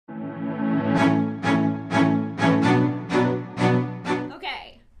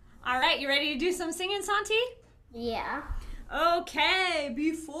right, you ready to do some singing, Santi? Yeah. Okay,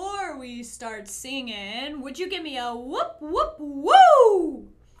 before we start singing, would you give me a whoop, whoop, woo?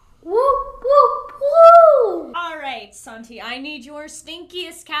 Whoop, whoop, woo! All right, Santi, I need your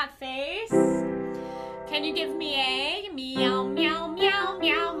stinkiest cat face. Can you give me a meow, meow, meow,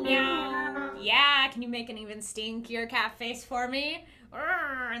 meow, meow? Yeah, can you make an even stinkier cat face for me?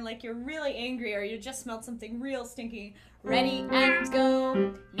 And like you're really angry or you just smelled something real stinky. Ready and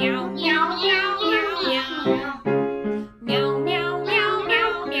go. Meow, meow, meow, meow, meow. Meow, meow, meow,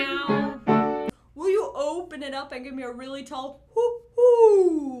 meow, meow. Will you open it up and give me a really tall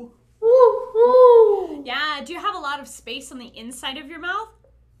hoo-hoo? Woo-hoo! Yeah, do you have a lot of space on the inside of your mouth?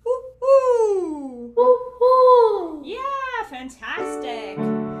 Woo-hoo! Woo-hoo! Yeah, fantastic.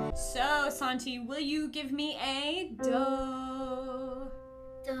 So, Santi, will you give me a do?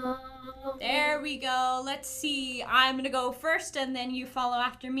 Do. There we go. Let's see. I'm going to go first and then you follow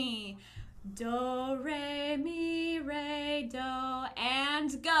after me. Do, re, mi, re, do,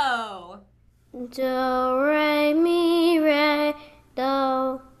 and go. Do, re, mi, re,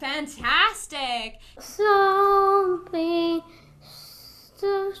 do. Fantastic. So, me,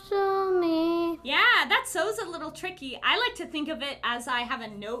 so, me. Yeah, that so's a little tricky. I like to think of it as I have a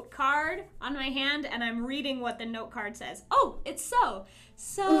note card on my hand and I'm reading what the note card says. Oh, it's so.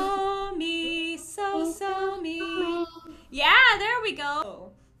 So, me, so, me. Yeah, there we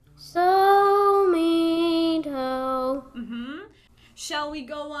go. So, me, do. Mm-hmm. Shall we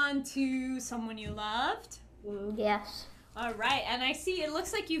go on to someone you loved? Yes. All right, and I see it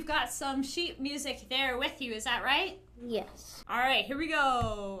looks like you've got some sheet music there with you. Is that right? Yes. All right, here we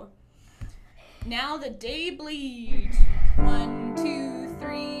go. Now the day bleeds. 1, 2,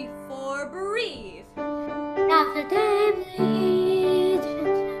 3, 4, breathe. Now the day bleeds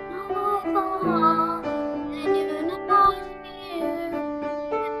into nightfall, and you're not here. And I'm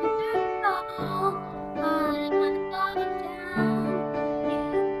going down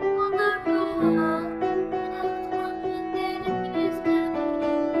on the road, and it's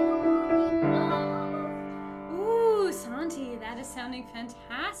Ooh, Santi, that is sounding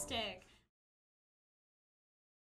fantastic.